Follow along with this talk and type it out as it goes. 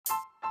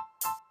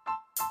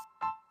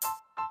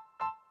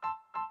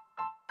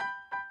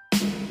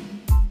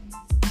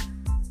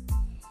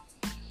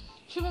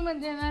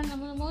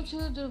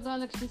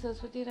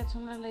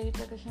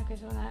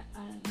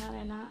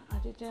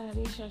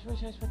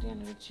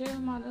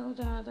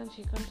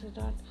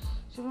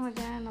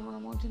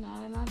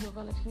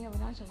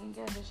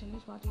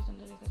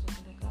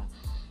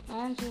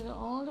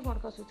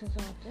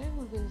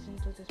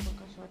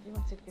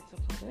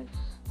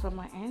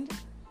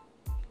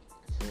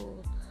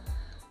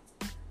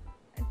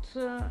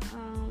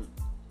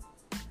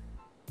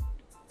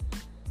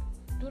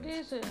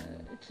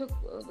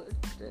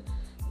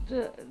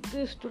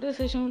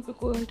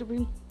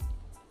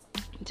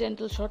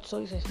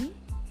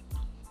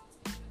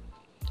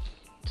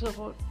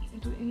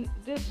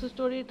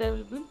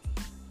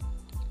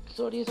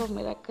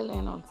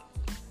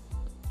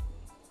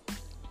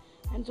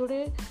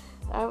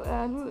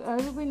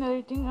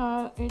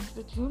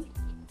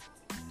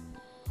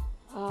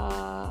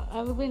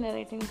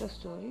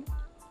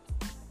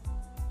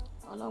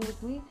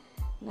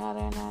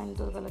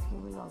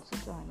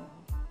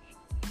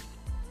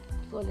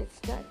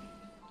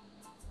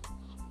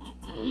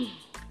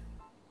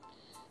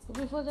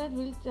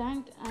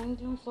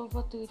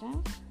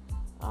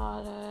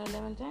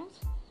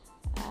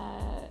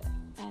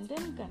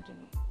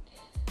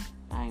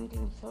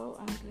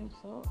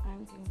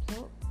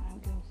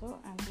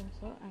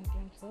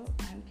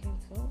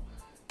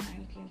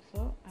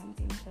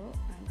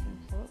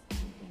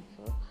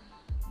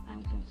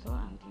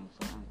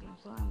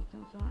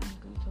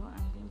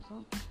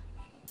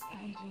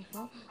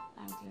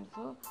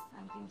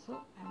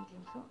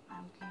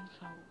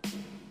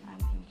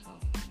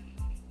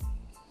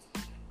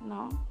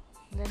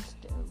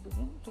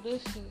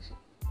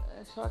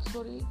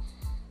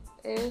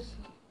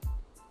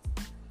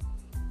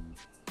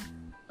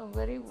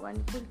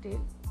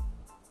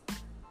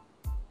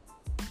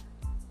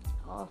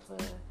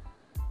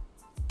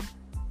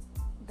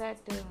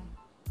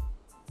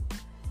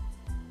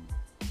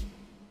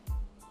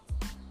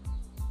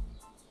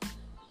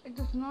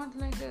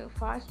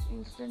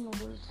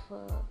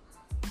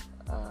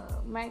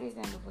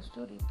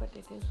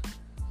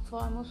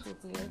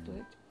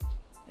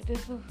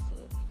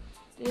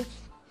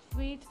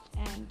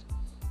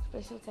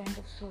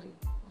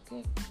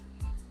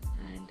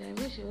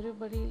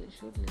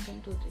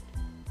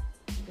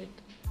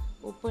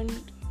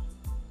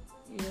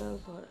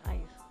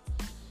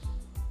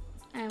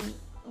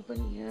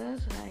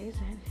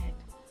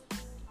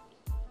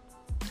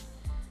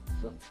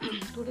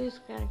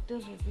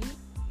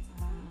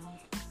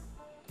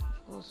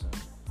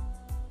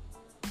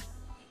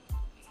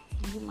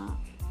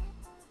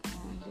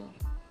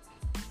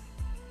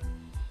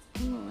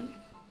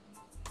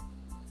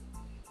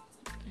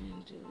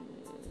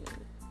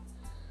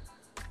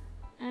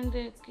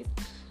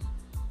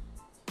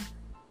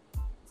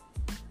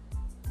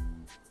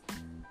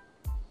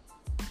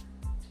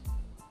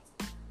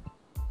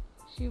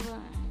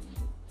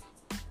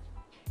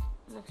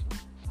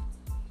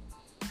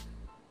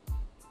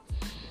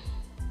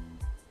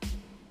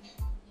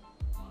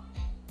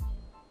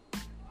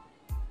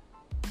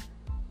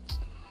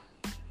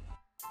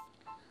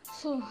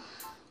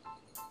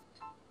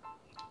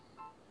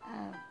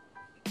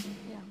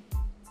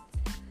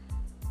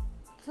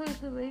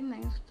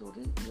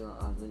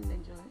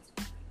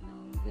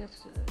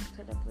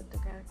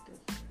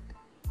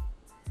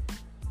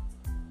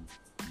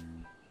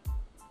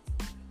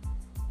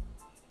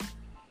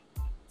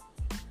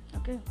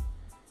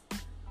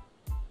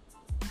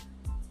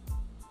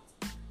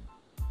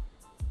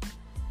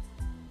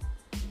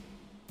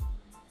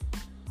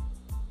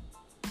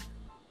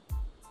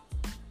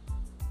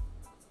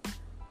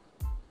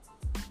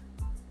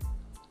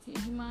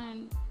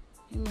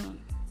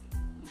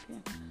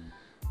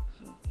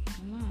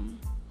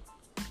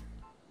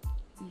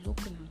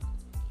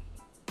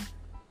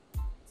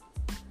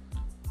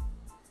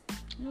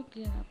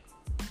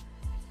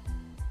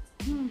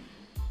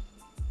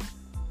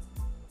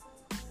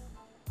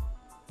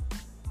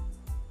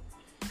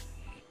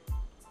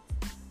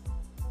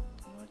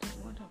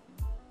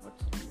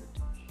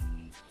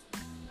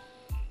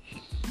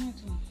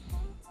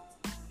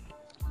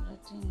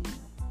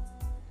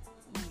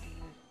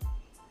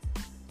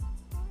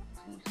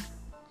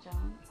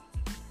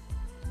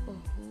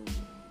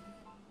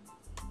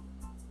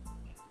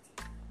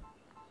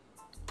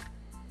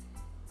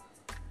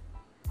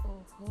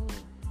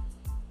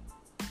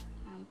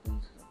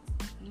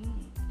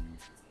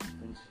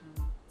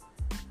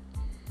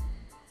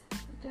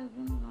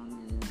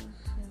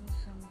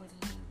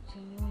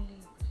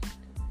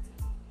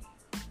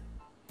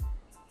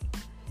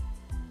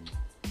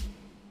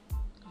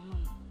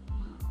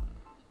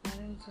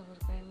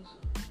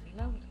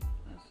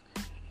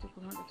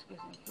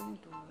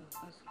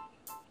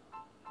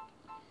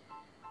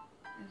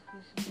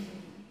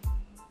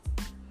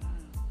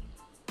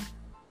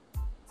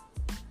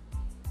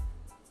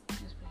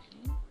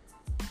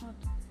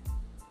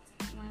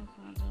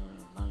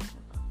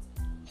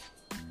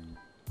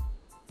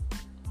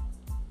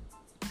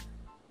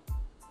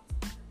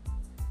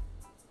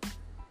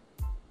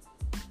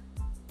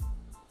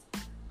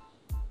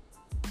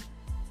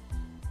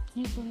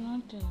he could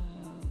not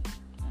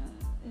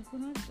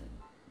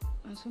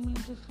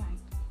assimilate the fact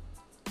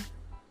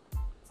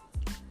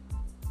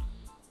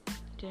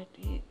that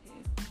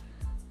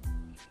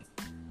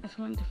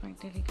assimilate the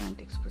fact that he can't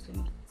express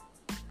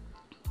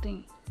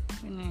anything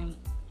when I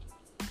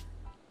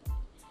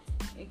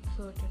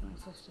exerted my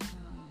frustration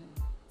on him.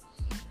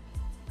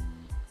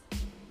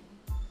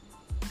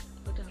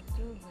 But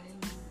after a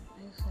while, I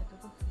started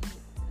to feel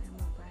I'm a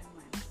bad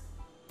man,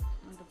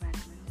 not a bad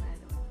man, bad man.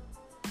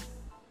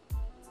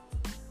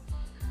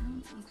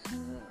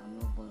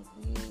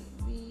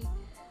 We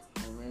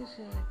always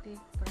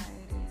take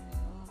pride in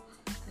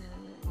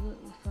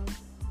if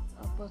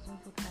a person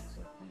could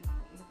accept me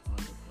with all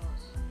the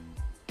flaws.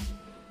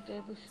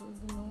 There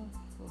should be no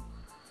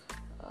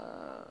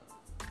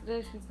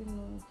there should be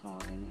no flaw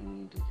in any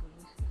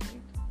individual,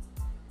 right?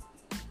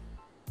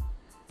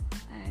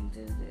 And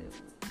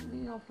we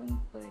often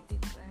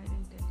take pride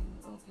in telling,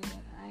 okay,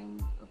 I'm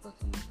a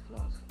person with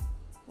flaws.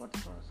 What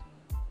flaws?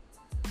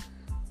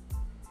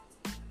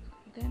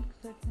 Then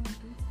set me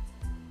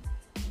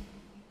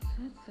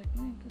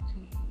into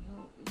thinking.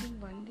 Then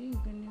one day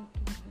when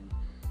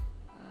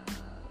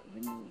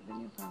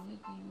your family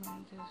came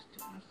and just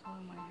asked for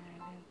my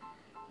hand,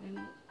 and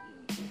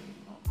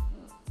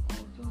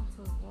also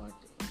for what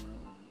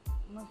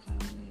my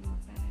family, my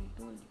parents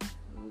told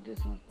you, it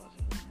is not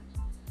possible.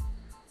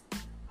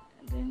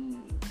 And then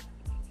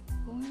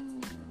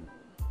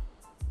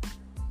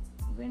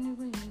when you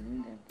were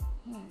leaving that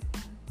home,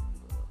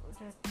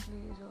 that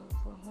place or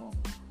for home,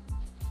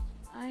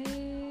 I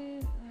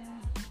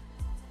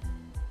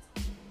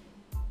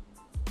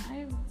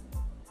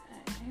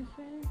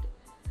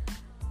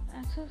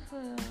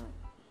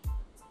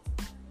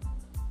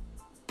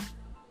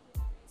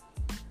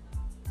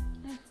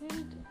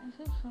felt as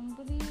if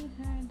somebody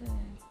had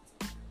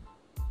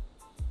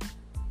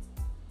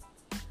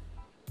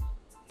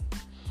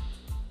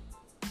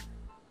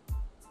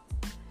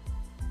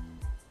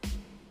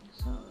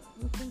so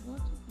you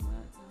forgot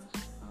what was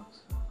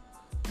Oxford.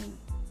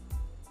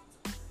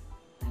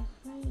 I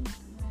felt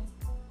like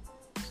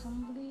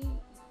somebody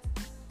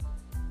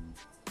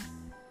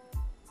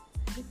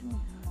hit me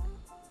hard,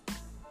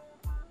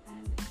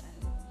 and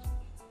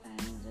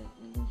the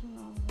illusion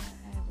of I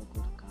have a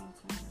good calm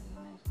family,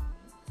 nice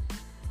family.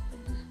 But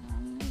this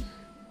calmness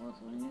was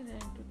only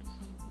reacted to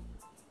some people,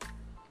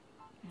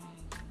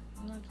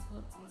 and not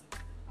for all.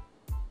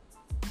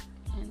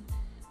 And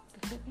the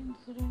second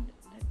incident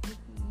that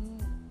took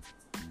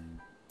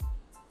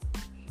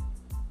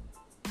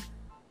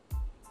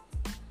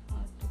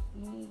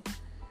me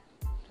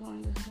to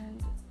understand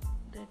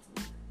that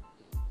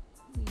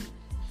we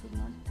should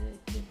not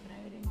take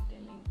pride in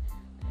telling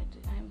that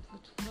I am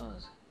with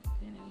flaws,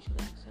 then I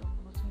should accept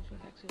my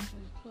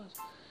flaws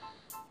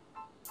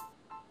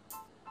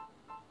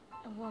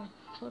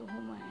for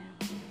whom I am.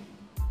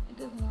 It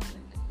is not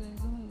like that. We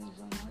human beings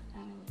are not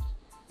animals.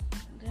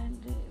 Then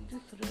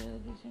this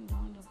realization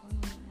dawned upon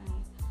me,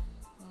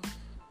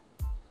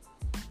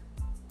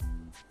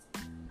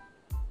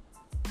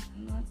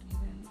 and not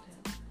even the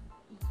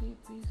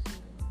VP's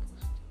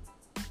post.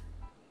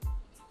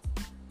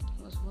 I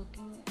was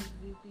working as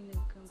VP in a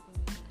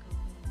company.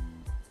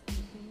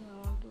 Saying I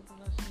want to do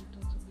a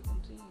sentence so we can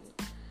see it.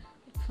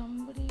 But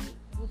somebody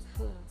with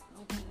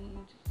of my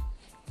age,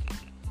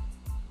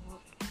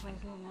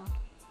 wisely enough,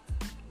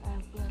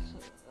 and plus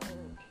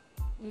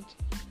with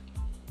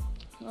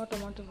not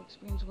amount of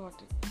experience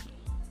got it.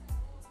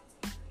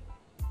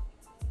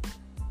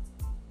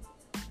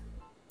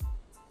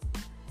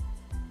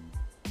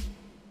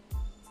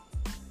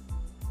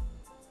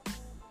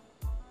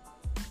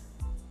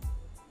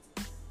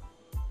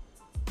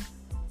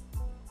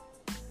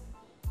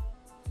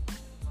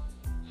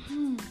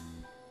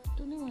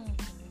 Don't know why I'm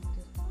telling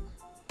this things.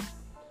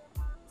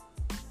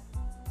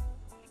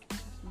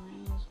 This man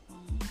was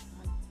from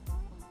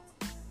heartbroken.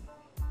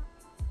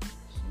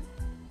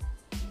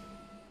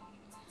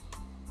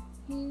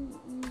 He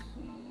was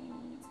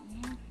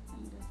not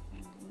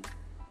understanding the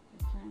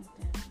fact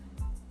that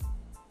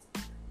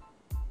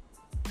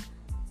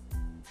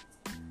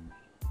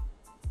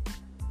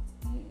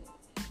he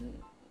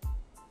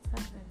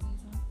thought that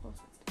he's not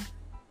perfect.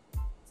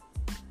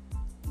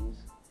 He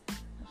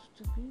has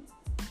to be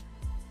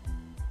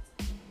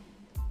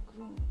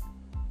groomed.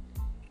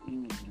 In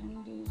young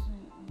days,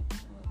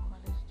 our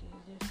college days,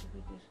 there used to be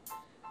this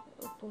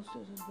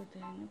posters would be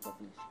there in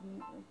public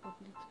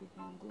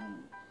speaking groom.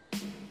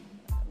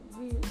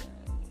 We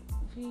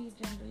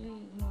generally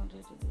ignored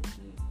it. We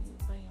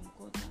buy him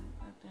quote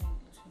at the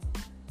English,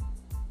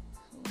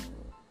 So,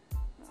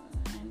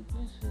 and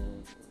plus,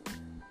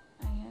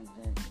 I had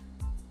that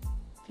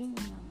thing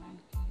in my mind.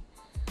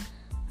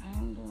 I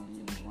am the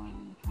only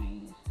one. I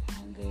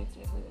great.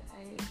 I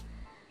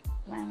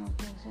plan of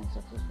things and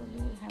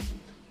successfully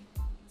happened.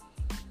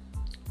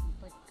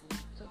 But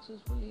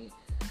successfully,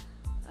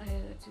 I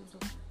achieved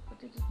it.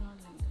 But it is not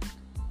like that.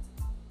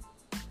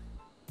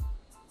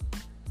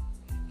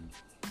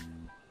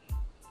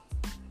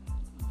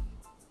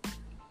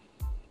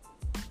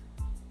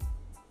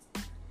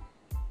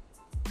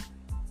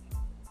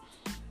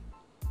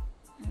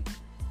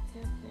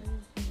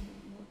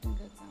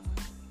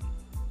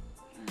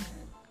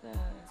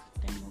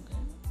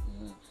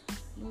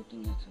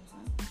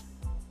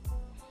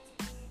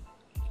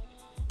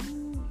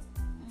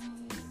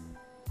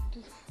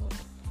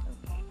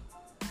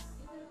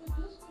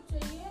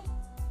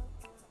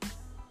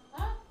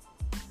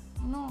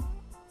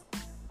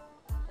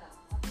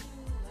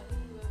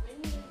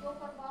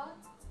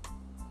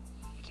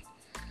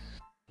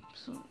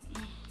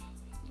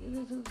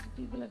 this is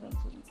people are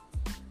confusing.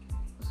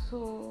 So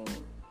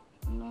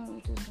no,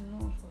 it is no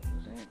for you,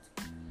 right?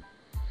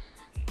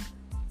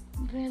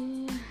 Well,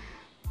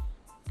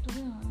 to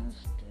be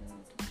honest, to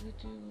be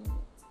with you,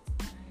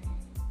 I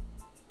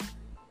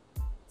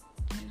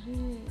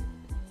really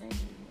like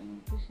you and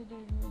appreciate you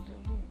and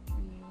love you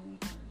when you were in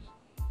college.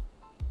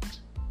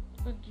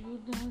 But you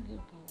never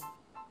give power,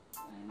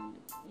 and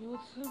you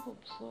were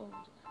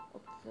self-absorbed,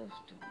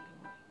 obsessed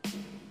with you.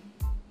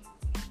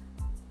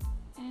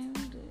 And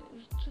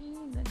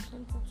literally, that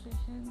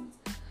self-obsession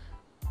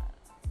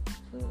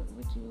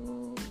with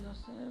you,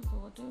 yourself,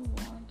 what you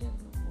wanted,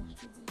 supposed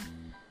to be,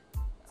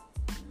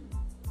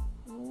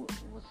 you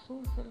were so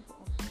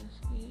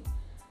self-obsessed.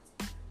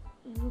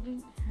 You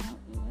didn't have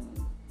even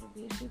the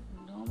basic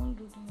normal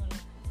routine of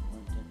life.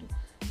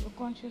 You were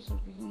conscious of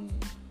being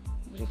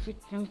very fit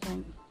and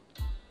fine.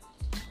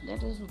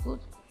 That is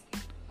good,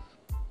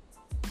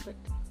 but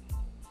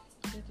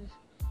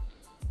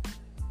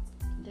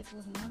that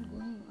was not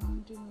going on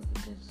to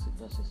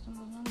the system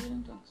was not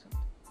willing to accept.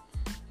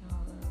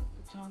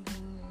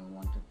 Jogging, you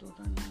wanted to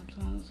run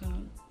marathons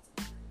and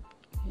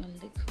your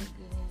legs were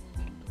giving,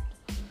 you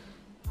wanted to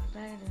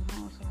ride a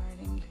horse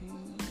riding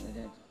thing.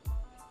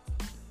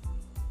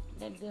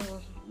 That there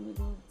was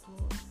middle to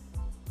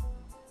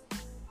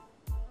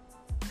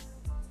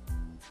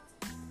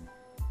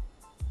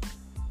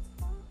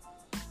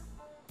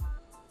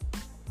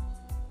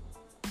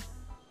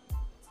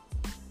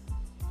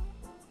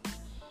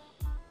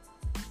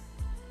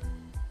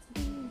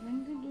when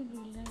did you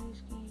realize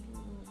you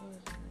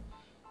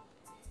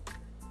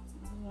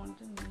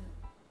wanted me?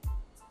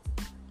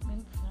 When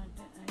I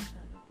started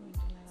to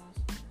internalize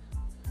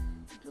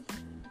it.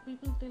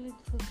 People tell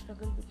it's a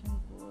struggle between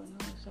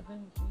struggle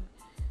between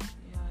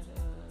your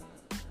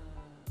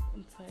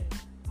inside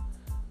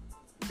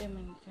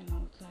demons and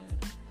outside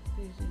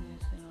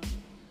craziness and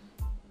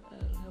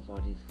your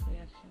body's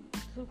reaction.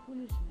 It's so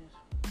foolishness.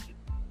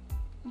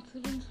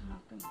 Incidents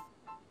happen,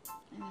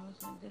 and I was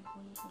like that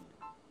foolishly.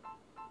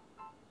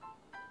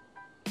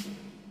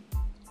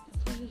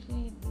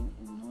 Foolishly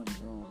ignored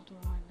you all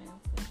through my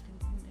life, by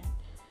thinking that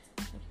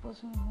the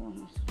person who I'm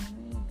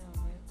extremely in love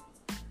with,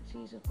 she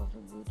is a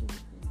perfect beauty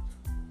between us.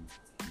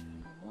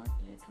 What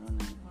later on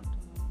I got to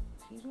know,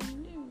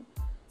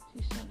 she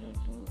started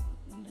to,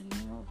 in the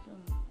name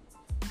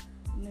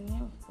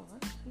of power,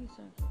 she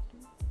started to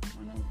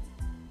honor me.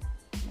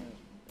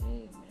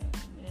 Hey,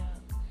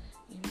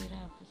 मेरा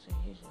आपको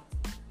सही है.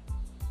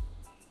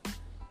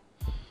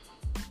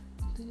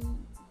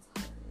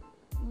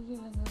 मुझे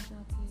लगा था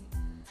कि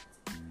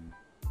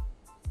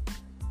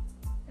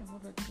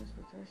about this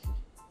with her,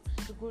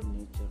 she's a good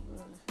natured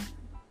girl.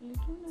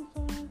 Later on I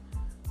saw her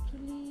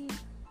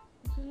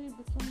really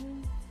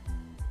becoming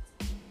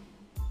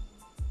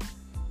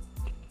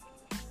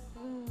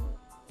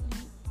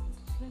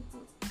it's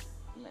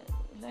like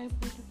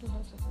liability to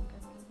her certain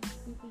kind of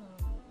people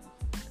around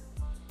her,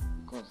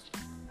 because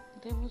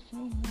there was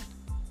no mood.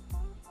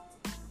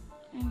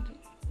 And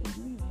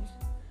anyways,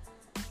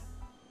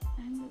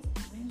 and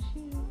when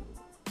she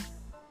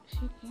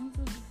came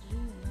to the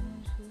dream,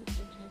 and she was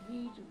that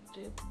heavy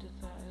draped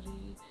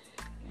sari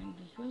and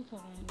visuals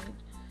around it,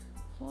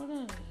 for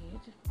her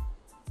age,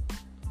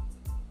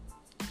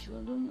 she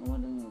was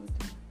overdoing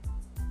everything,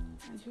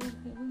 and she was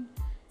giving.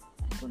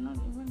 I could not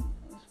even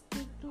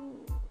speak to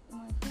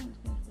my friends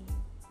carefully,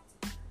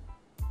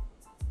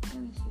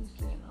 and she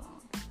said,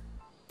 "Oh,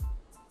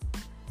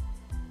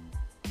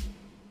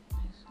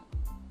 I saw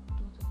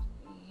do this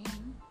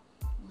again.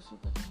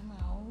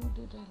 How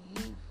did I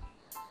live?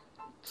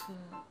 It's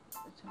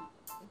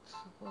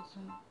a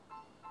person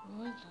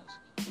world task,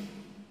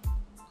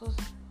 because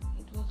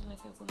it was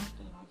like I could not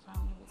tell my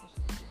family, because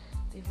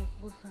they were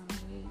good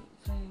family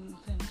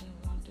friends and they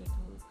wanted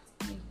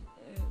to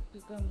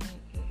become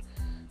like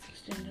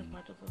extended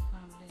part of a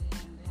family,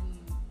 and then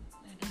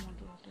I don't want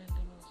to tell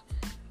them.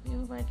 We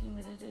were fighting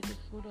whether it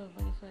is good or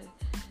bad.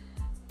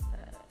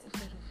 If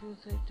I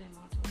refuse it, then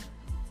what will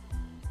happen?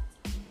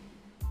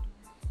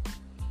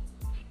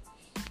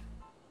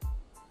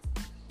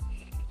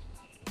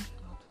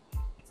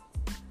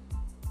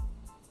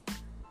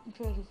 If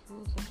I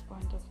refuse at a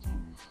point of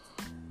time,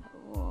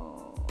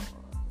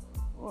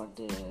 what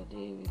they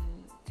will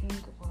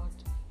think about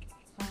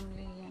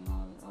family and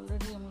all.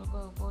 Already I'm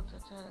looking about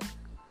such a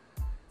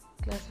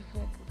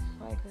classified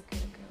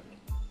character.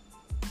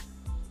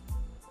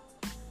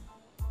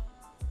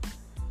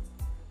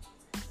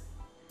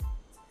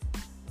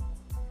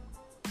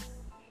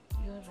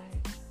 You're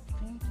right.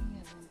 Same thing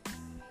happened.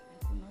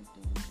 I could not do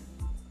anything.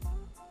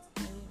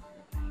 Maybe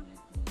the family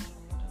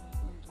what I was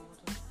going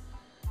through.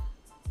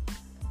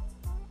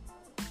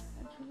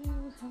 Actually, I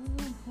was having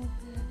a hope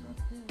that I thought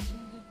they would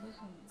change that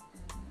person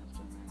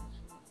after marriage.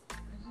 I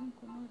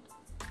could not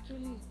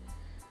actually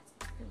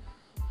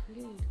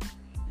feel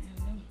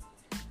them.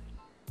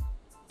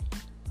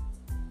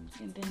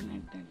 And then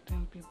at that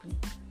time, people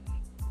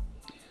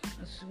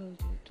assumed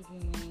it to be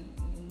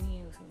me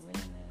as a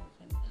wellness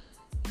and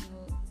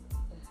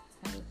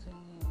health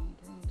and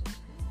doing this.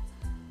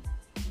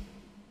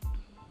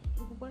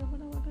 What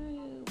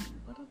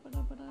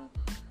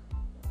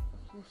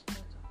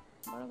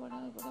बड़ा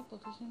बड़ा बड़ा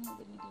position में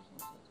बनने की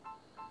सोच रहा था,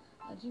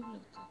 अजीब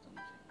लगता था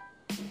मुझे,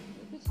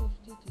 मैं भी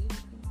सोचती थी,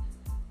 लेकिन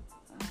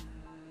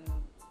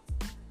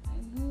I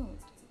knew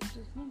it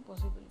is not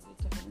possible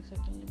with having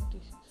certain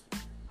limitations.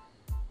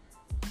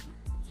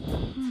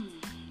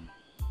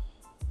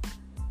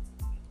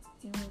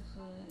 It was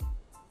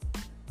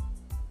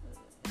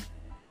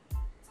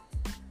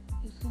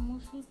his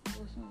emotional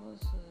quotient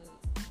was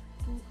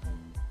too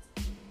high.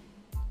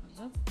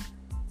 मतलब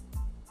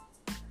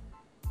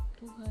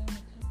too high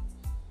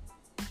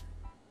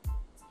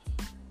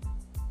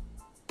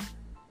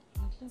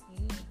मतलब ये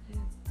है कि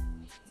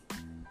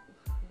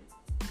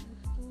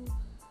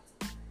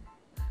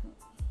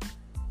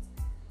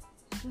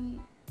he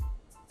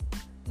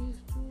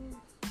used to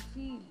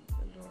feel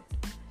a lot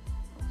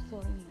of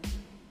sorriness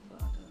for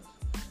others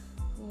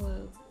who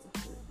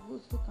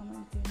used to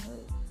commenting to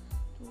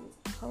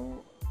how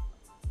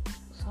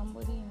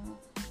somebody,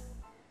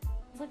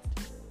 but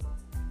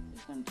you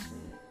can't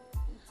say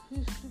he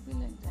used to be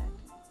like that.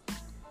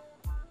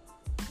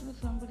 If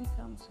somebody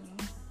comes,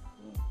 and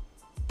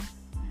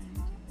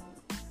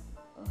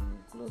a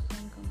close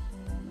friend comes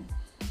home,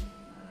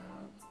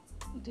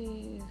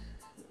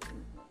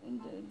 and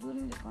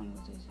during the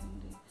conversation,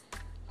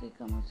 they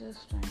come as a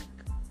strike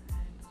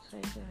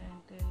there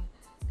and tell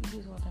this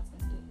is what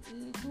happened.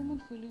 It's too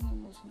much feeling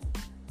emotional.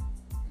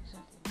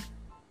 Exactly.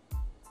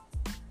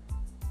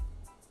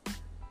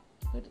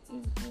 But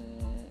if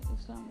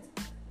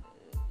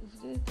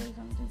they tell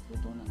something you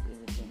don't agree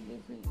with them, they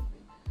feel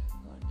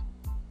hurt.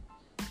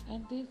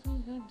 And they feel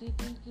hurt, they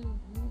tell you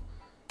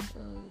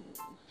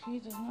she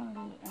does not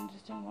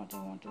understand what I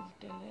wanted to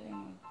tell her,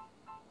 and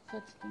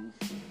such things,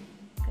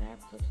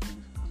 such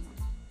things come up.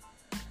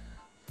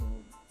 So,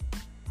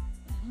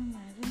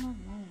 I do not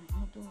know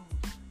how to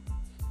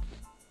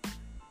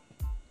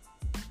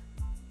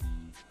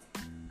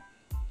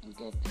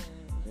get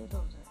rid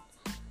of that,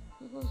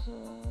 because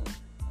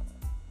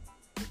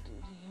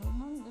we have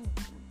not the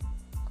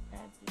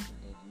bad people,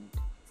 they didn't,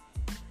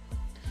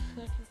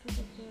 but this attitude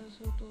of theirs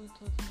who it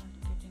was not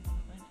getting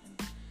over, and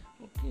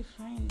okay,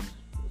 fine,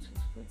 with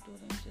respect to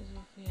them, just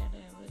if we had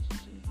average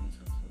intelligence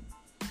also,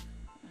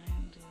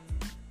 and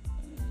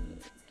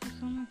to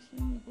some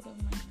extent we could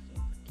have managed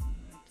it,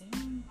 but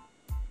then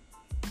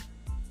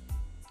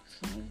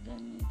समझदार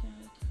नहीं था,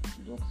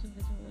 लोग से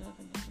कैसे वगैरह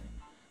करने के,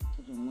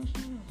 तो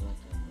इमोशनल हो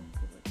जाता है लोग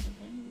के बच्चे,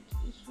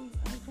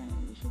 I find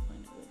we should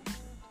find a way to do it.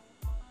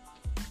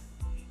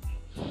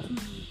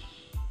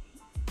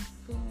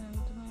 फिर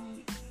अंत में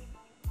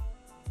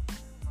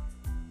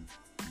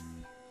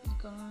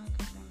कोरोना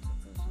के टाइम से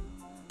प्रेशन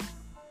हो गया,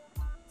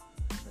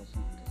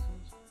 प्रेशन इन द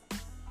सेंस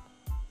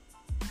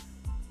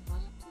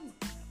बढ़ती,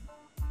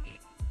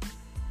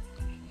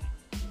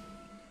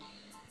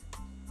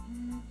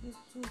 किस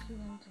चीज़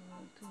इवेंट हुआ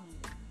doing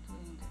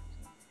that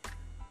thing,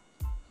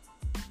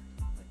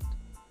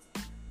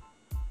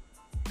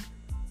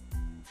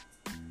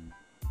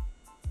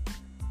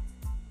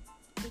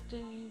 but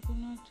you could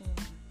not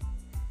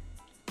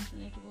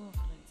let go of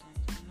like that.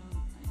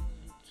 I was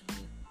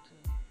literally happy.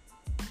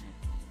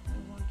 I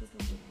wanted to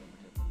do it, but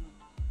I could not.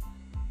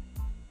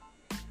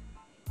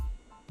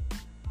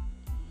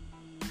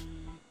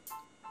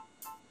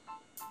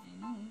 I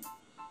know.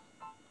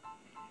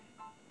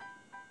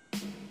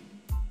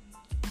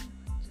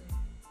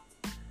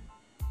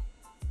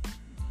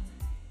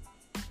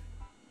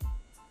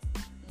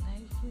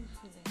 Life will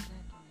feel like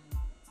that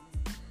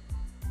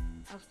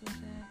after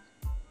that.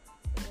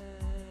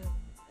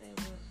 I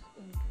was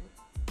into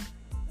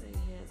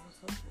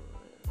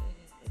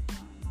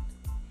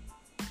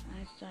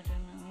I started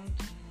my own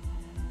thing,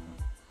 and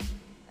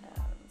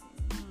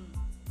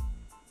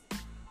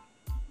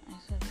I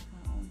started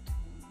my own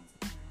thing,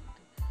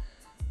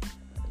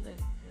 and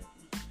like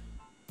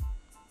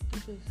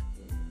people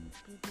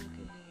के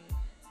लिए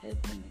help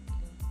करने के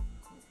लिए,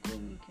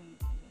 grooming करने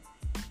के लिए,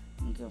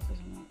 उनके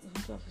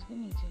office के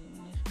नीचे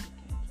मैंने शुरू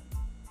किया था,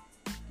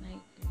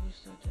 like we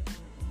started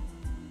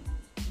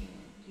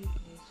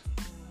place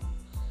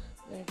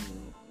where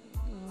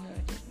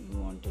you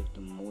wanted to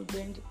more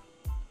bend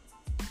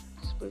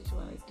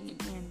spirituality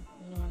and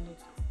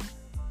knowledge,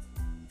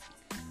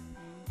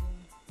 and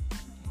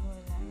you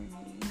were having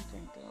a healing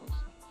center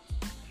also,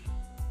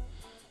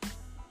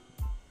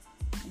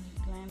 and your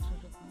clients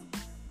were coming.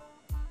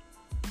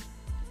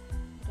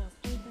 But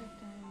after that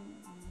time,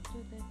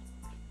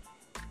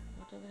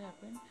 whatever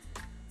happened,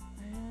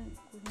 I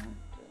could not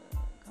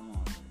come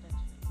out of that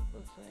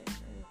field,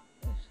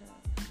 because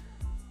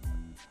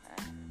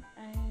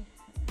I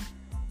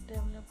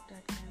developed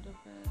that kind of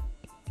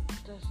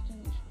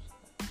trusting issues.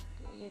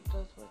 ये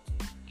trustworthy.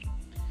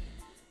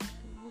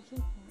 उसे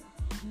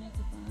होने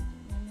के बाद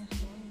मैंने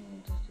सोई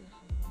industry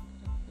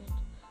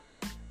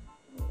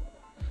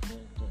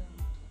felt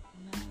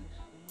nice,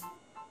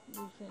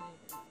 you felt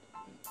it,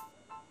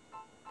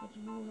 but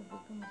you have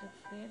become a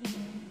very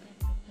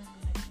like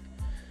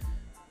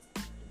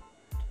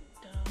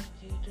dark,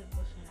 jaded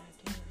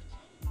personality,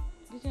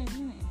 which I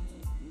didn't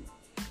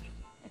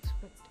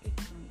expect it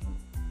from you.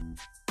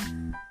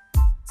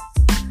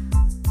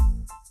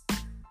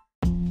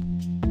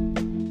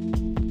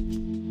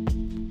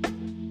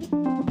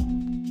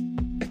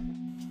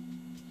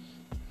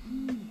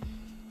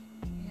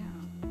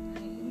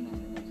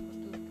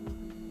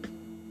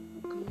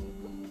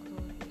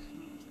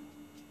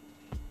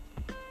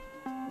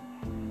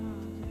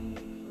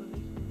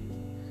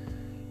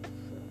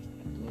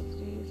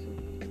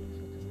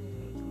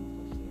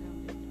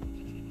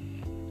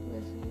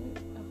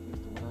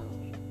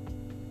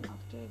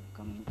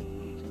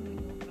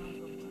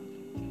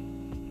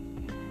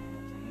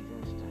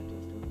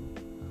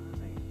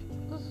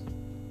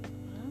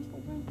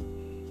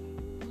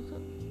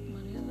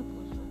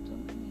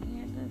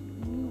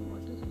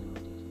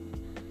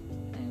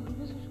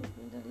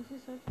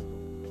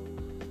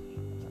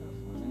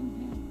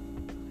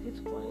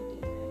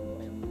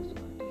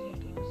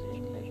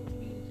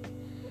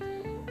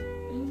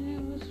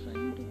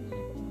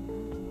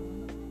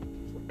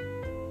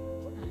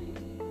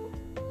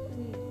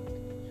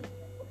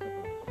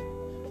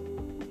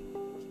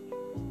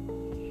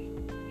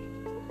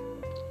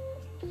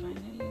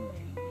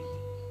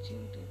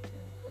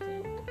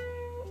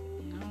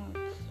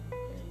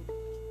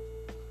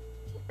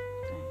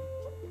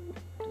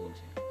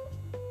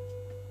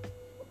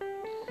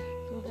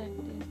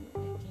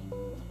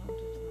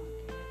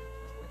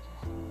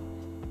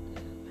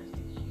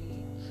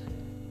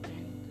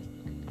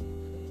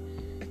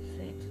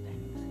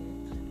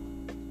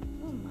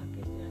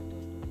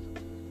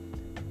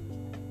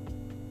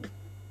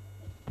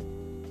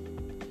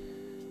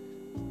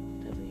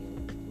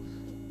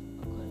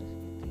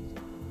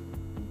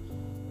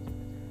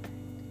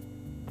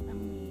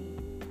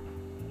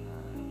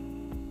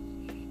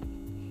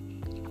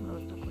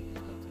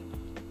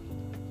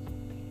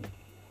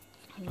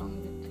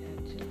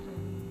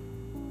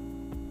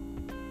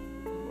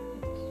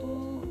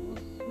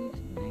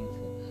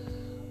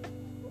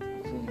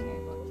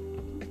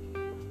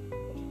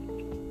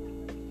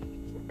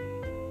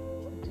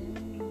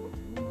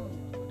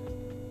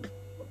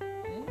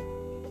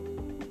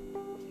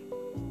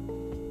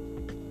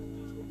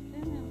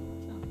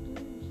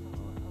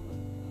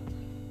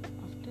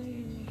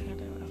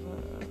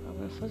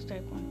 first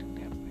eye contact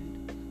happened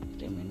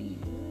after many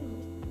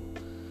years,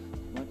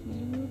 what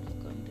made me to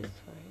come this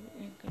way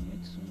and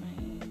convince my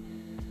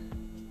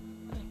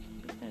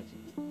Pitaji.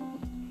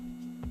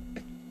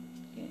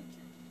 Okay,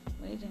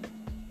 wait a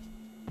minute.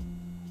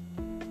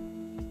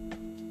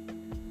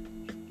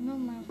 No,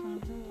 my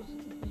father was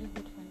a very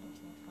good friend of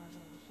my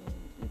father, so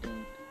we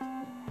didn't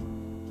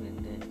when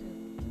that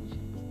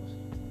relationship was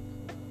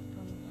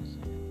from your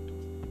side to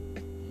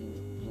he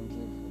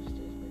gently first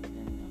days, but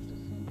then after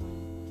seeing my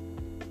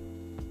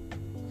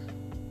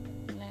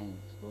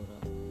life grow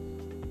up,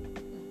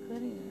 my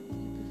career,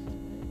 he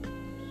decided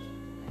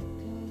I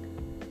think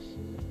she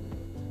will be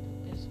the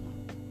best now.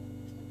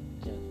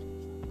 Just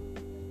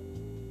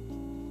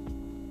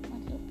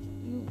मतलब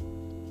you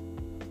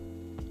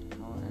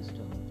how as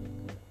to how to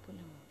pull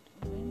him out.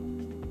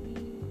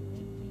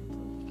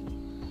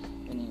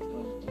 When he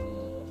approached your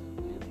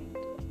parent,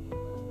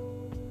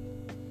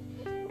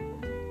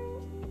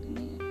 when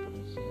he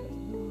approached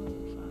your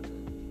father,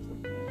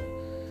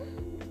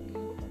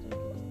 your father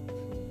looked,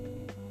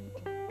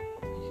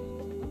 see,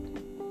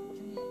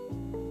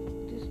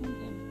 this one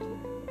can do.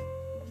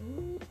 You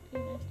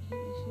feel that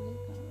she will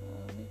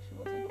make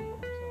sure that he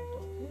comes out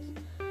of his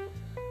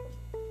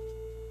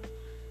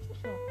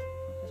shock of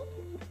his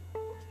life.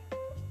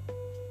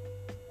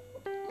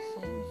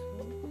 Saying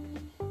so,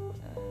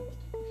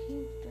 he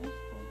just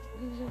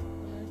gives a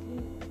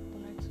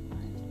polite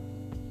smile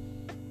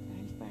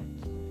and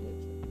pats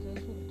the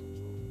shoulder.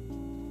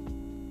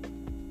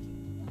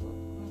 So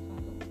my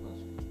father was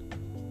with.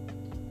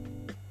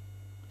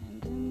 And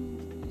then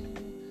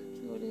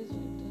few days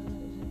later,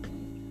 I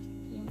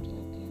came to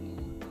a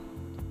clinic.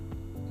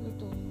 You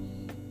told me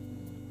you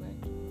required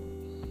to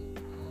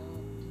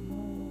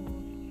move.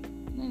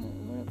 No,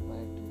 you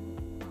required to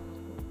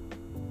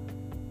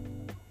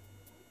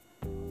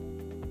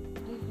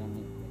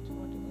reconnect with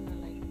whatever I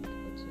like it,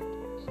 puts it.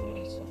 So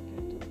I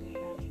started to play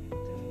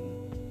badminton,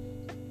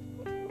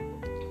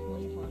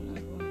 volleyball,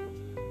 I won.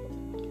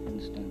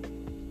 Understand?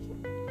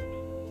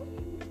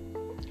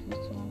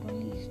 It's not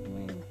only east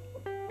my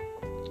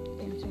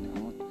tension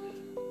out.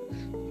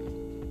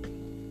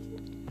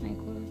 My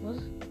goal was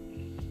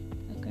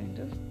a kind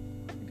of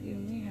it gave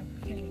me happy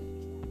feeling.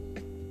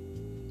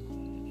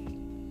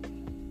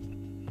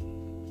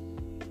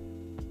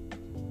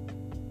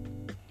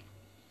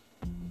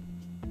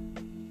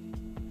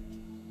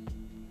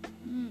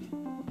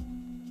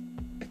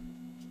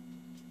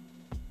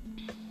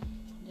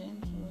 Then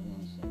slowly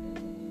and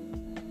steadily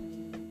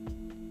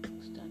I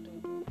started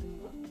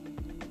working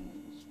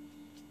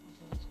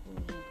for school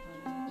and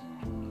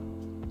college,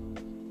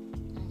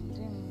 and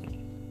then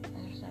I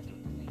started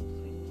to make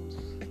friends,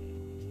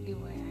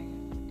 DIY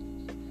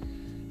activities,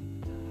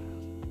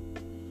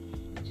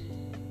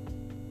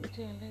 which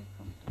I like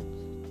sometimes.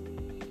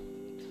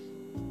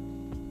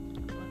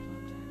 Apart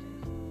from that,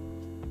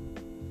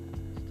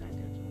 I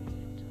started to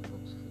read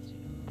books which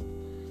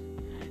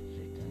had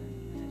written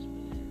as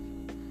well as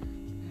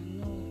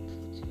notes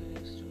which I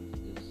used to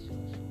give to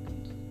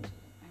students.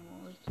 I'm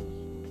also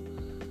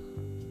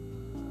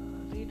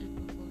read it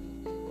before you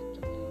give it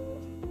to them.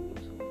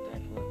 So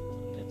that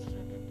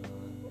started to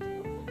be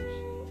a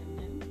friendship, and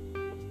then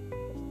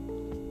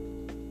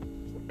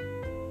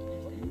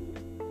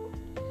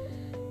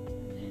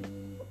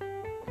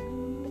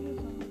remember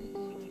somebody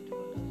came and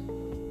told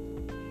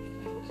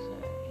us,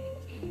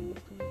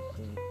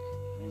 friends,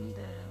 when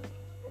the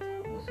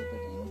Musafa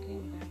Jain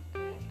came back to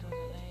the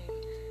life,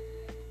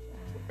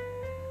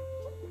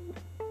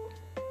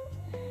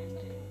 and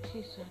she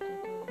started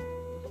to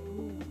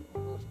rule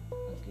over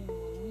again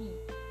on me.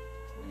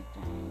 That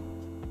time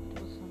it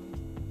was some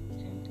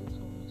gentle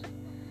souls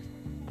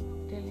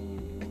telling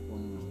you, you're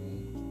going away,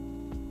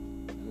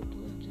 you do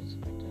it, it's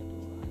better to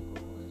I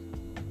go with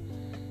you.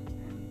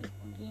 And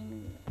again,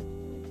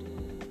 it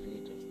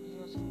created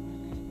chaos in my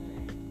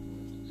life.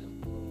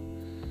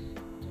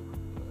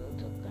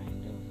 The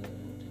kind of the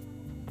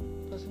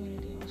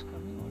personality was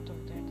coming out of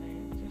that. I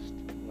just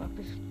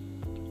वापस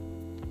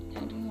I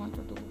didn't want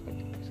to do, but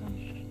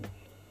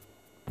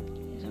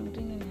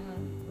something in her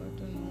got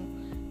to know.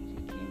 She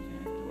came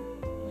back to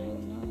I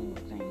know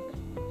time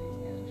come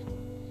as so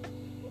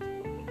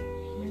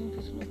many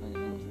people I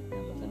don't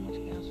मगर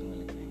मुझे आंसू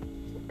लग रहे हैं.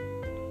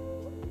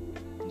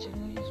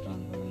 Generally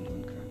strong women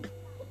don't cry.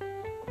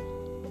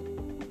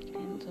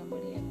 And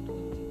somebody had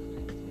told me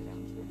for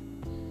example,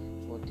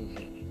 what if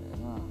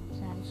no,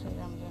 Sam said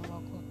I'm going to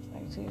walk up, I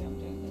say I'm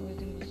doing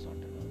everything will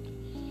sort it out.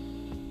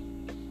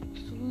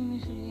 So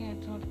initially I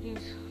thought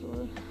this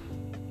will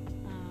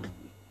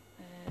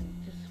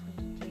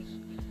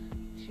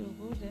she will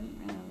go then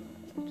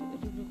it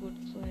will be good.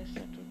 So I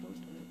started to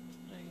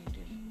write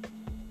it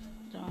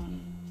down.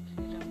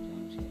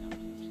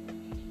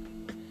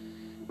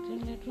 Then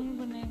later on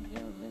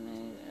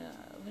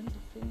when the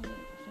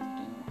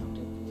sometime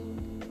after a few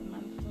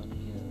months or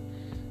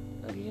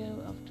earlier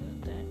after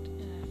that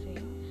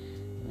thing,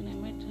 when I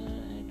met her,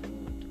 I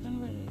told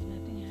convey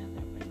nothing has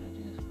happened,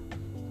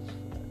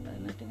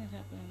 nothing has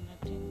happened,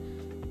 nothing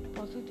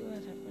positive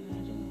has happened,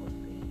 nothing was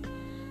the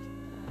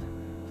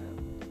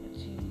but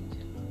she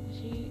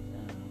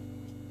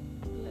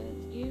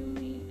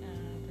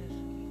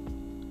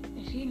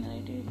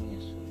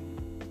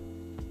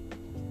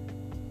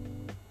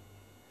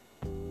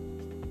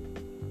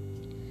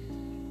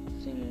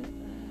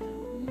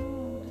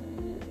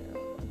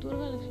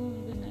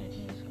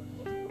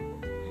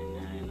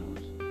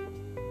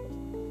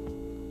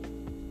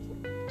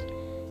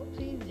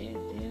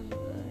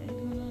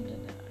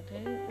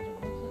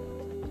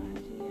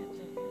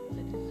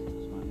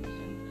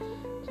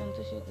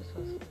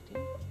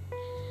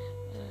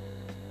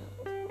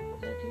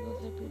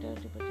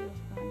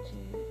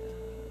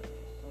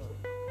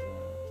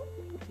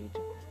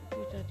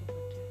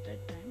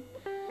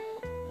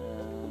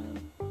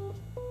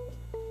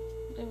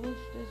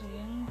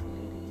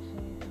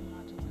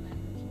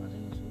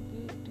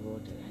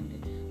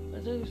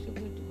mother used to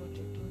be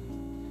devoted to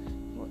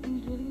him. So,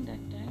 during that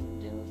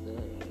time, there was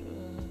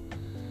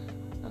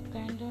a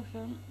kind of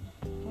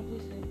what we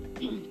say,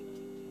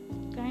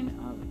 kind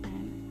of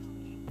an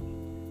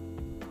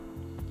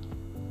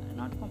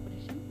not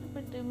competition,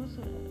 but there was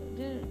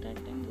there that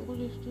time gold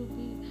used to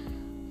be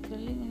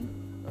selling in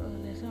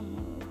lesser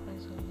amount of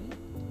price only,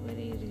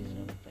 very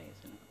reasonable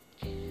price.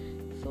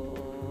 So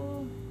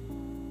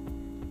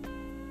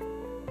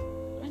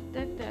at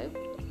that time,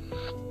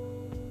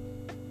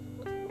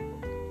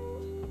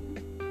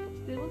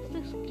 there was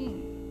this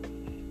scheme.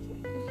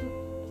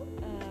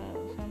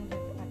 From the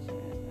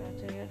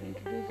Acharya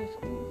introduced the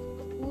scheme.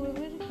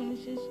 Whoever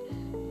finishes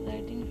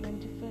writing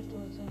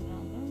 25,000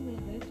 Rama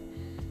will get a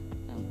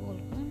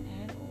gold coin,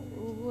 and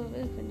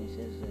whoever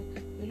finishes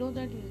below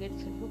that will get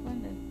silver coin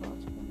and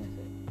bronze coin.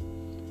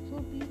 So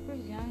people,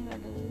 young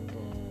adult,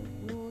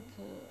 youth,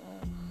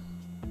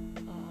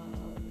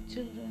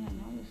 children, and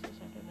all used to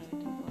start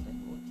writing for that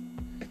gold.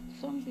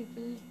 Some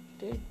people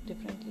did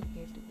differently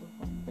get the gold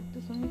coin, but the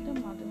Sunita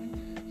Madhavan,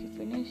 she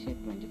finished it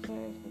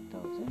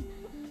 25,000.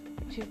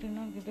 She did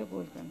not get a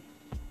gold coin.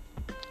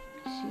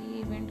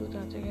 She went to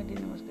Acharya Di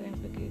Namaskar and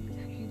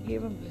he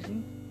gave a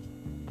blessing,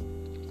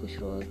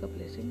 Kushroha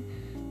blessing,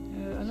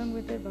 along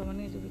with her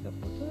Bhavani Devika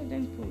photo and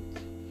then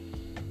fruits.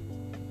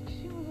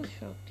 She was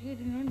shocked. He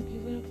did not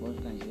give her a gold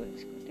coin. She was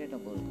expected a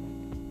gold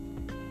coin.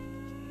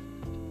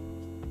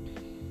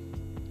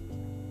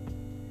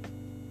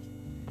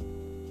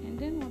 And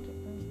then what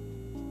happened?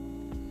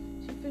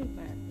 She felt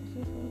bad.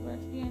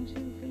 And she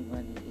felt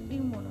bad,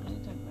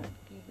 demoralized and bad.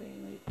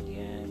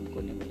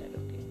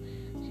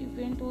 She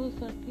went over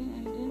circling,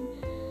 and then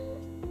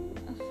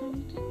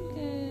something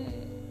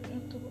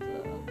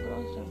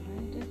crossed her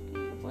mind that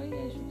why I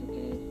should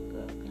keep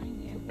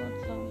crying about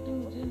something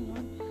which is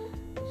not,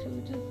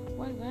 which is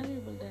quite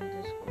valuable than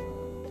this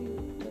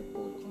the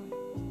gold coin.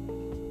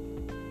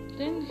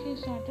 Then she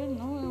started,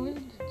 no, I will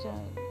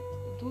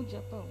do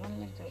japa, 1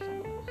 lakh japa.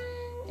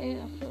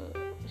 After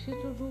she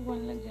used to do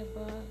 1 lakh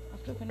japa,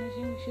 after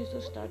finishing she used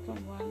to start from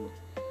 1.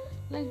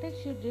 Like that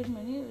she did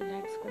many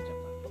lakhs ka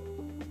japa.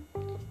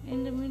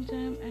 In the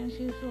meantime, and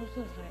she used to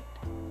also write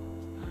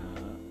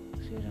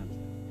Sri Ram.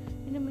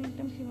 In the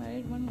meantime, she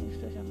married one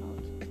Mr. Sharma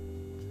also.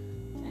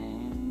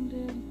 And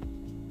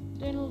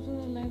then also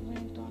her life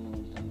went on.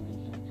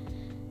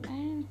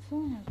 And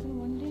soon after,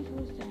 one day she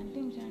was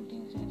chanting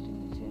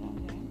Sri Ram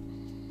Jayam,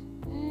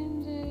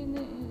 and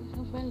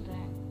her bell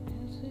rang.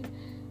 And she,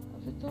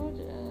 without,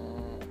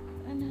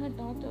 and her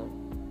daughter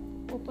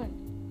opened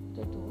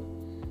the door.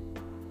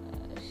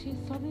 She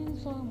suddenly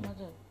saw her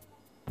mother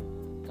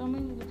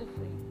coming with a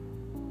frame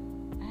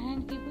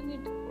and keeping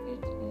it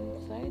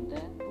inside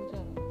the puja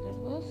room. That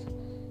was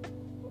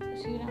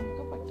Sri Ram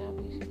ka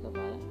Pattabhisheka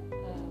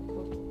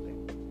photo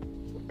frame.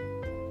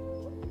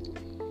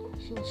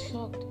 She was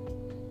shocked.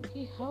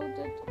 How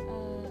that?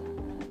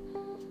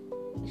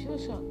 She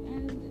was shocked,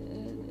 and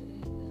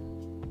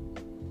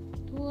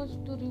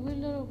to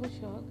reveal her of a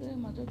shock, her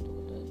mother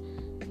told her,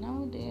 now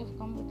they have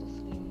come with a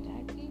scheme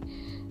that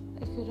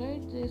if you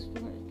write this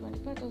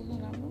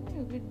 25,000 Ram,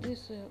 you get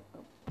this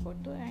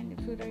photo, and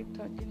if you write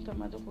 13,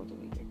 some other photo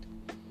will get.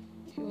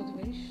 She was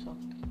very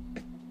shocked.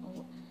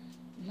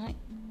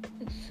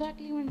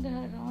 Exactly when the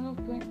round of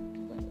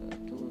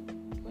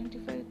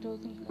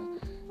 25,000 का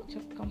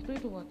जब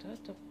complete हुआ था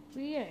तब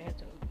भी आया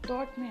था,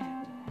 thought में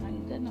आया था,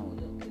 इधर ना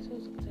उधर कैसे हो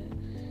सकता है?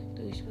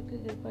 तो ईश्वर की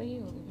कृपा ही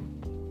होगी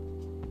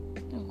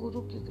ना,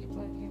 गुरु की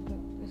कृपा के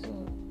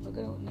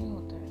अगर नहीं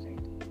होता है,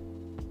 right?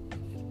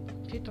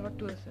 She thought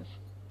to herself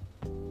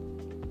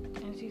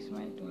and she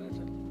smiled to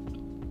herself.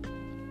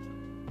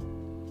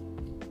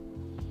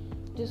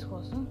 This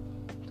wasn't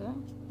the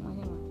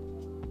Mahima.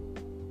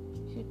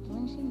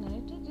 When she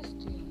narrated this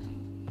tale,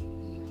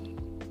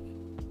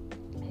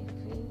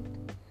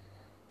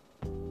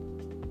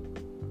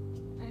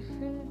 I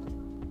felt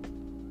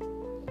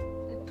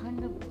a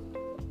thunderbolt,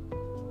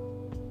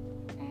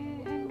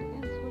 and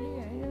slowly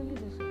I really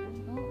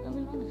decided, no, I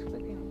will not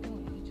expect anything.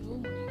 जो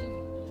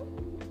मिलेगा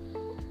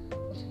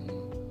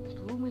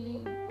जो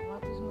मिलेगा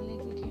वापस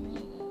मिलेगी कि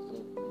नहीं,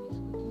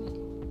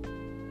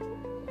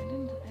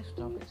 I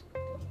stopped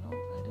expecting. No, I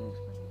didn't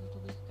expect you to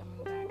be coming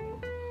back to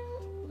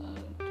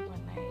my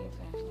life, and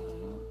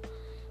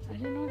I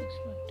did not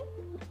expect.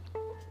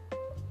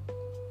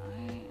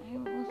 I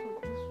was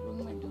just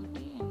doing my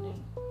duty, and then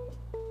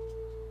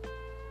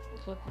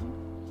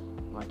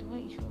whatever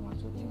Ishwar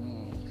wants to give me,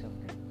 I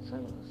accepted,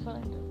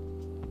 surrender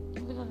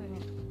without any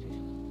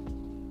expectation.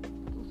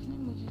 उसने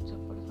मुझे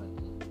चप्पड़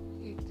करके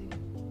 8 दिन,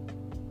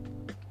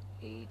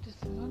 8 is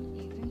not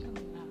 8 दिन का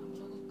मिला, हम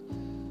लोग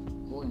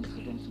को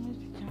इंसिडेंट्स में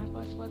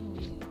 4-5 बार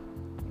मिले.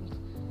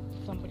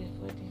 Somebody's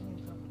wedding,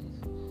 somebody's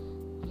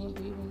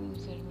baby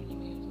ceremony.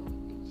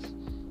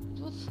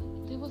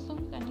 There was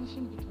some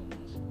connection between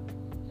us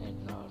that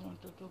God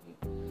wanted to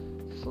give.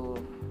 So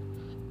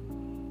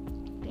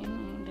then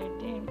that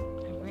day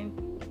I went,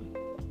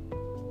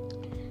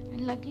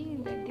 and luckily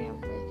that day I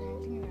was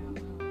chanting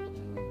Rama.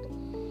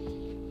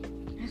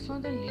 I saw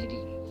the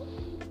lady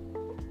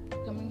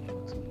coming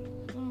towards me.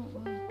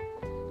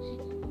 She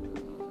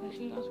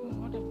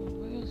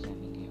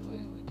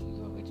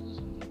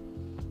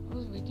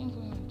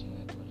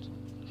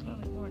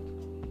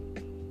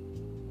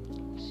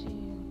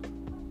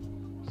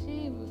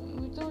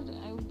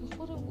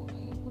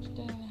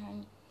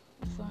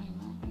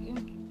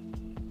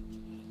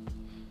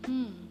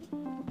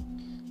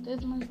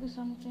there must be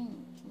something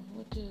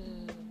which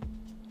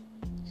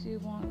she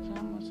wants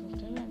Rama's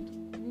hotel, and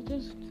you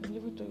just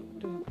leave it to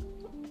him.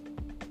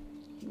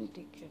 He will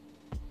take care.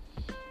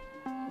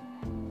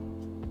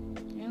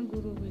 And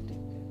Guru will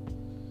take care.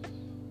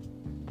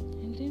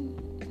 And then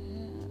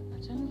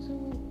अचानक से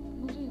वो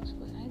मुझे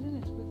I didn't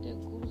expect that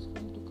Guru is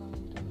going to come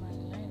into my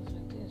life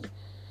like this.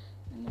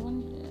 And one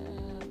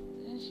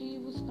she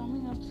was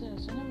coming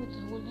upstairs, with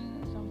holding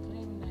some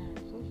frame in her hand.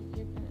 So he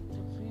gave me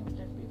the frame,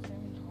 that big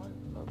frame in the hall,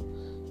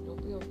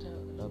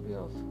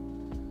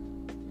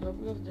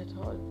 lobby of that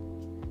hall.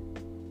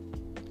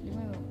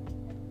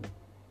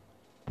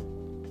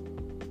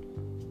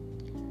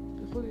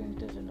 Before you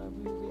enter the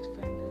lobby, you will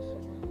find this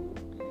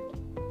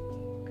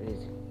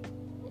crazy.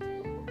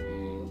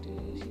 And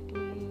she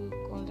told me,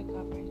 call the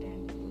carpenter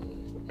and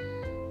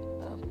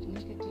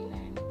make it clean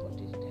and put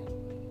it there.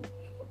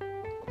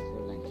 So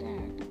like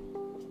that,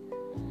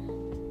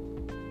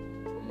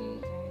 he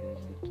guided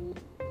me to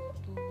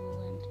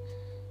and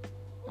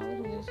our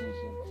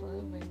relationship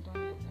went on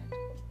like that.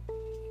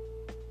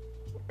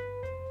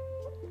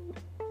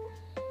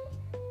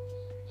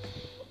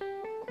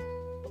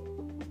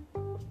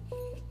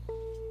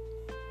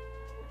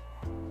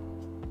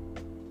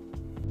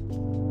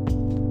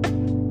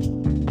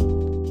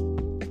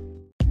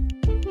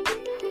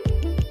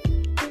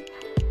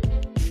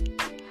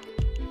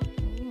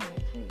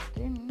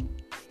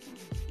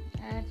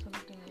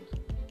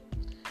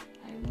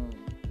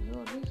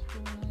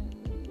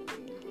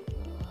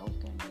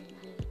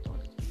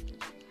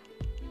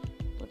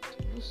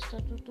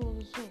 Started to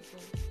also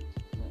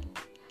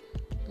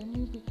when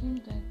you became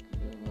that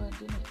you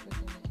didn't expect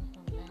anything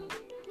from life,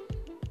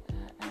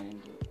 and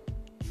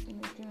you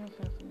came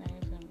from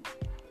life and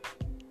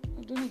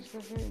you didn't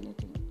expect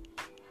anything,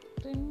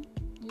 then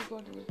you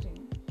got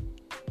everything.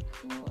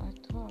 So I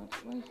thought,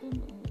 why should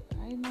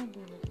I not do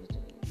like this?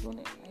 I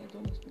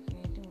don't expect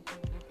anything from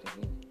life to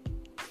give.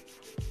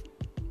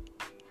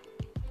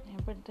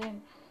 But then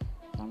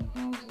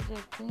sometimes the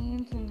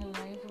pains in the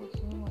life are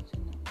so much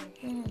enough. The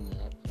pain in the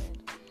left side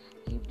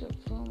keep up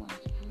so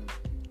much.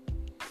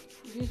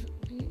 I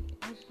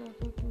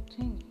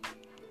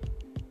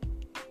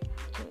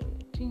started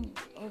to think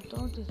or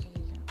thought this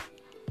reason.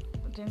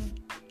 But then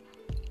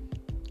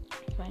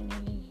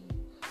finally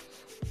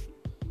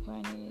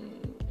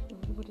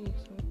everybody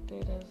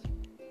expected us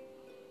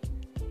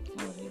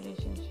our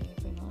relationship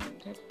and all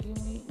that gave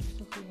me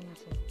to feel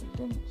myself. But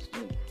then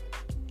still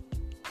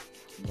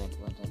that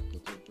was that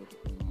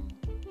beautiful man,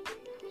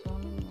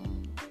 charming man,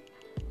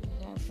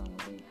 that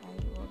somebody I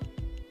was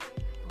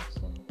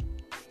Axel.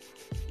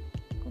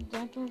 But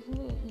that was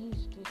the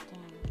ease to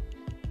time,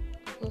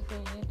 because I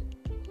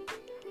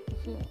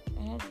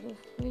had this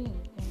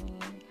feeling coming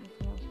in, if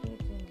you have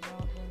faith in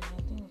love, then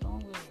nothing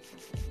wrong with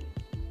it.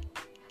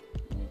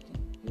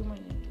 Nothing,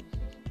 human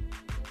intuition.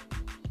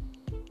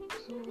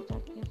 So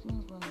that kept me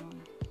going on.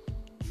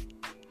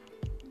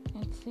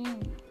 And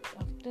same,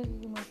 after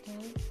you met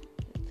her,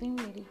 same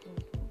lady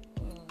came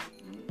to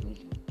meet me.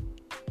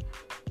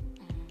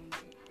 And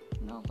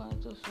now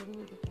the story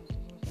will be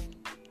continued by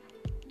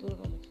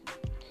Durga Lakshmi.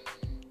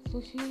 So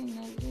she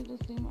narrated the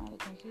same other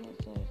country as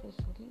a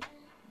story,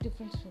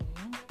 different story.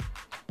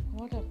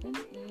 What happened?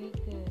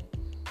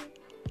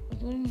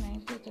 During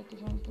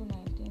 1931 to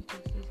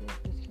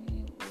 1966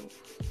 में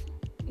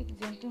एक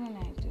gentleman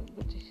आए थे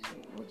British से,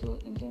 वो जो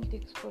Indian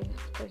takes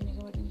पढ़ने के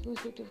बाद इनको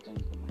city of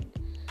command.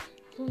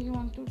 So he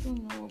wanted to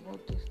know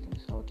about these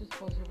things, how it is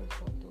possible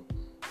for to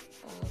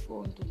go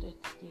into that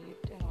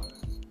state and all.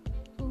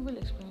 So we will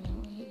explain him.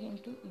 He came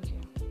to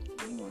India.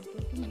 He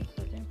wanted to meet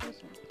certain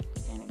person who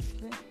can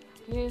explain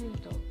clearly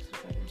doubts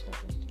regarding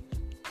certain things.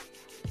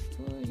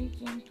 So he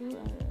came to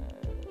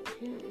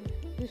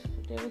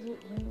there was a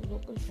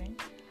local friend.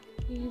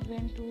 He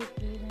went to his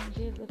place and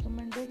they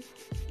recommended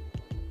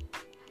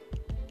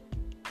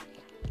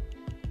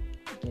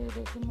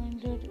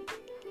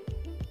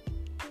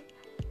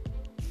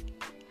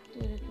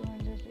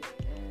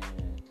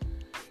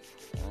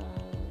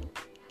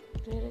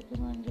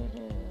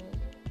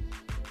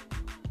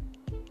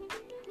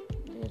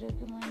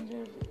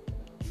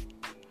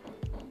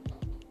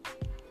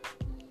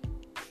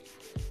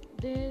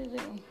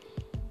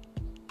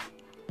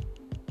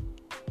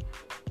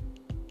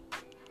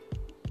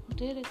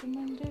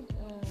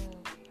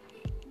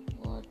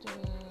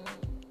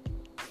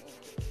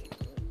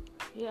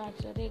ये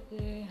आचार्य के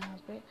यहाँ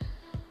पे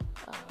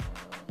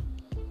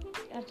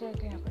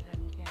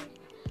रहने के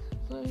आएंगे.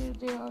 So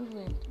they all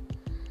went.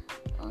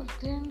 And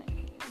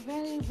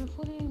then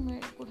before he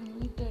could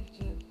meet that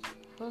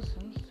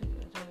person,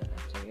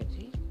 Acharya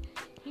ji,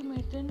 he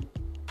met an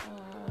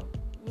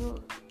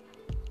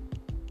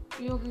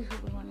Yogi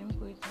Subramaniam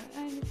कोई था,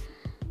 and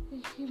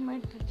he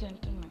met the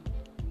gentleman.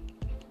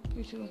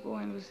 You should go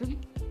and visit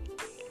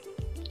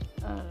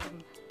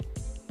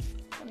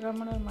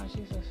Ramana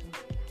Maharshi session.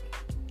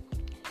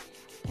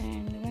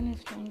 And when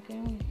his time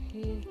came,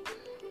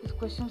 his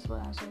questions were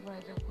answered by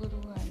the Guru,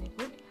 and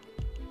he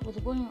was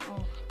going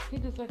off. He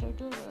decided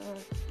to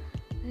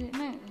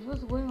No, it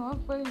was going off,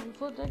 but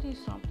before that he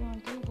stopped him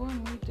and said, go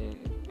and meet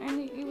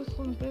and he was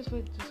so impressed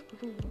with this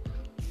guru.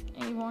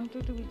 And he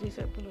wanted to be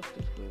disciple of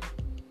this guru.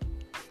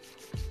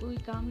 So he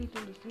calmly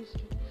told his priest,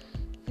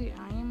 see,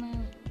 I am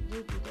a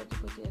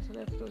Pithapati as well, I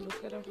have to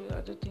look at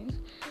other things.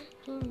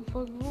 So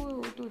for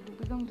you to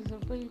become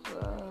disciple,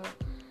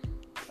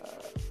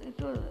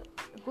 it will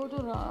go to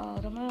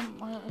Ramana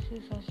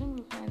Maharshi's ashram,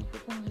 you can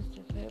become his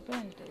disciple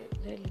and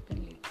there you can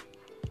live.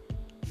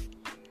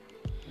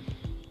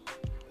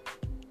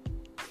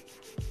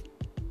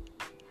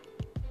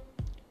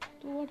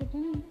 So what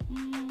happened?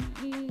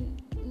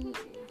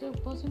 The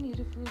person he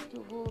refused to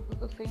go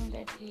because saying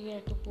that he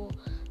had to go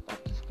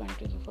back to his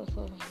country for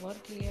some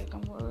work, he had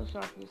come for a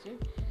short visit.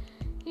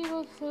 He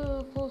was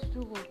forced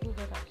to go to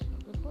that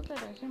ashram. Before that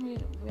ashram, he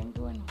went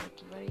to an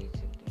hotel where he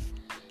checked in.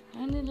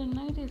 And in the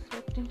night, he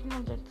slept thinking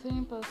of that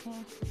same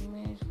person's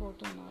image,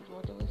 photo, or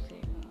whatever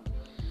saying.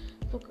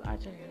 So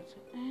Acharya.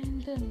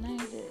 And the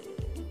night,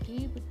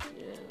 deep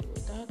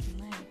dark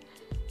night,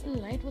 the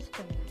light was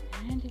coming,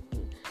 and he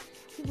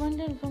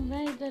wondered from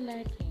where the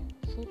light came.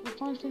 So he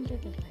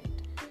concentrated the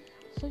light.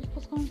 So he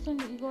was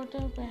concerned. He got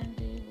up and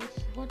he was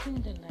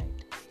watching the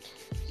light.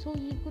 So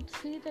he could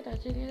see that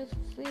Acharya's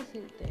face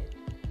is there.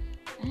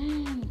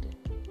 And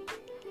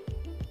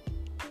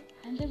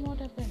then what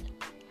happened?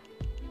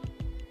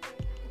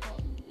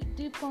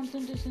 Deep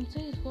concentration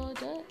says for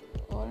the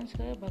orange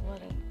color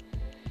Bhagavaram.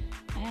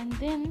 And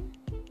then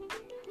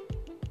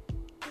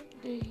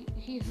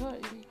he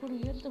could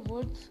hear the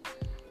words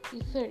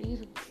he said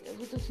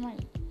with a smile.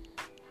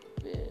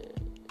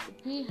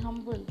 Be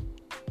humble,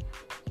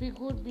 be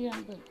good, be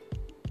humble.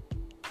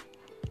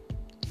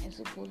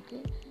 ऐसे बोल के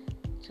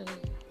चले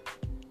गए.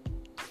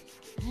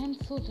 And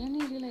so then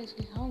he realized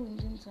how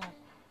Indians are,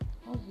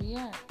 how we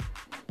are.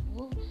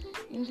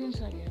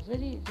 Indians are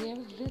very, they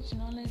have rich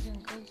knowledge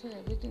and culture,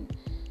 everything,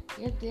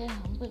 yet they are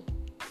humble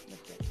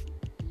like that.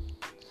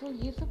 So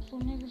ये सब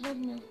सुनने के बाद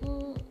मेरे को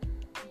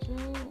जो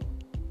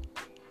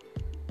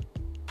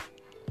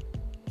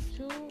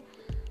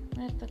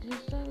मैं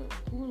तकलीफ था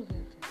भूल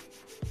गए थे.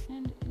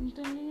 एंड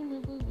इंटरनली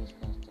मेरे को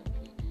विश्वास था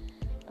कि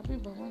अभी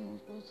भगवान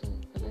मुझको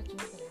गलत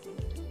नहीं करेगा,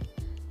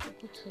 तो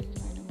कुछ सही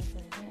मायने में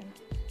करेगा एंड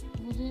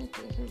मुझे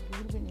कैसे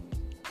भूल भी नहीं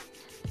मिलेगा.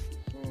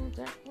 सो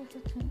that was the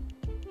thing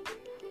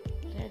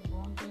that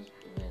bond us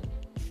well,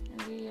 and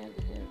we are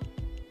here.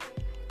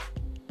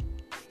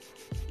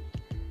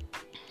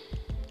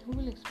 Who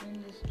will explain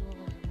this to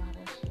our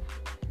Maharashtra?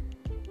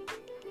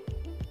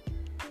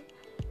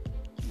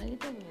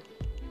 Laita will.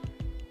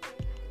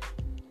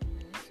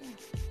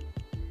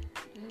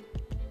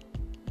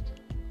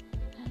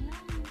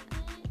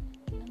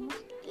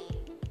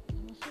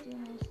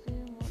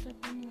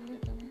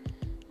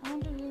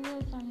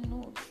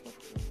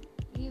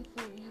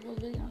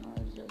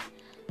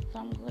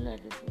 Some girl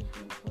had refused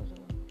him for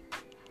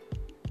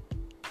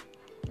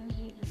when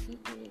he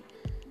received it,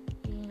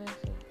 feeling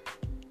like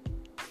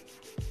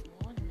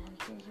what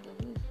nonsense है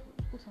अभी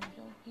इसको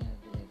समझाओ कि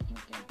life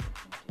में क्या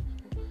करना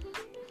है.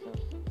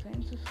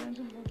 Friends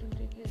important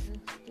है कि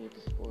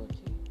status को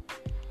achieve.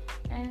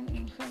 And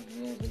in fact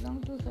we belong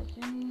to such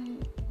an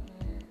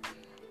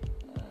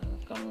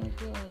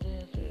community or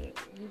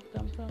we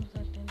come from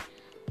certain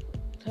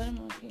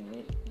dharma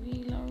where we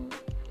love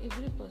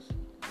every person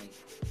like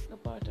a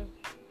part of,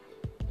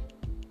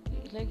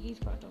 like he's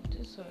part of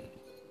this soil.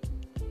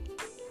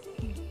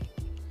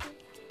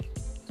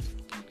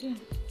 Okay.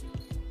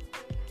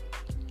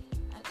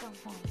 I come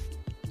home.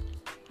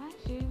 Hi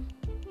Shiv.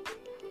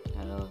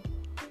 Hello.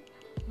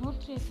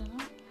 Notes check na?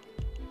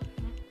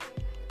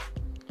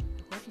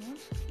 What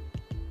notes?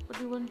 But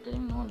you weren't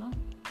telling no?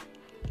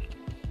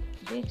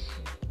 Dead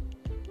Shiv.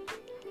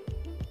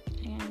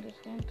 I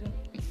understand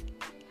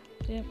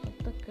they have अब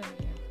तक कर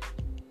दिया.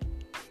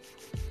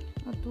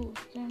 और तू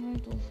उस time में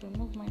तो frame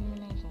of mind में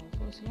नहीं था,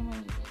 तो इसलिए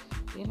मैं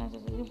देना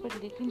चाहती थी पर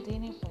लेकिन दे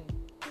नहीं पाई.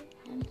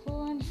 And so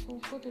I am so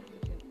for it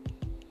with you.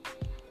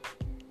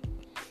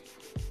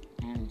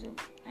 And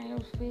I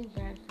was feel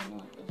bad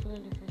for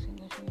refusing.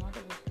 I should not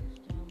have refused.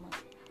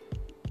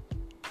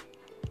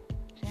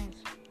 Thanks.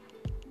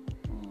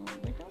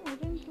 Beta, why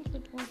didn't you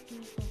support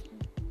this person?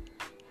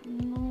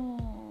 No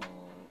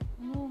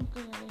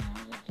uncle, I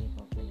have to take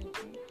off a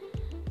little.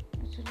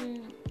 Actually,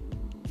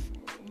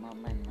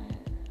 mom and my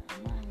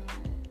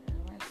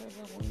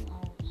are going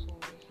out, so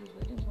he's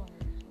waiting for me.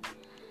 So,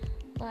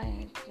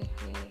 bye, take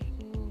care.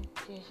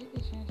 Jai Shri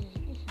Krishna, Jai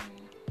Shri Krishna.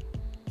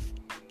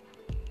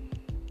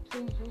 So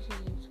she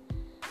leaves.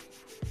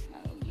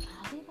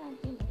 Hari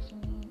Bharti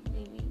Lakshmi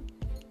Devi,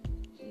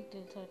 she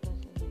tells her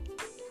cousin,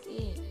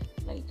 hey,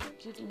 like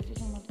cheating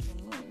मत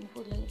करो, उनको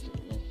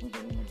लक्ष्मी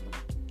देवी मत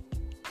बोलो.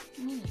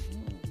 नहीं लक्ष्मी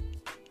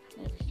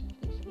मैं विष्णु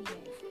के सभी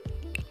जाएगा.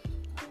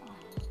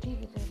 ठीक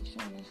है, तो विष्णु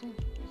आने से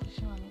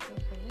विष्णु आने का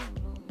पहले हम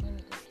लोग मैं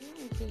निकलती हूँ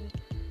फिर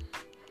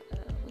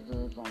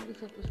comedy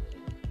circus.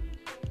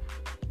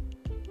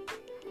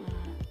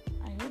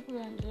 I hope you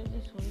enjoyed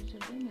the story,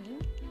 children.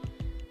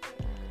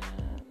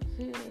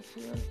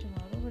 See you all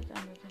tomorrow with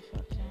another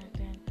short chat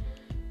and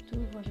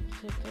two wonderful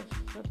sets of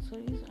short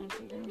stories.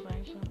 Until then,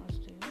 bye from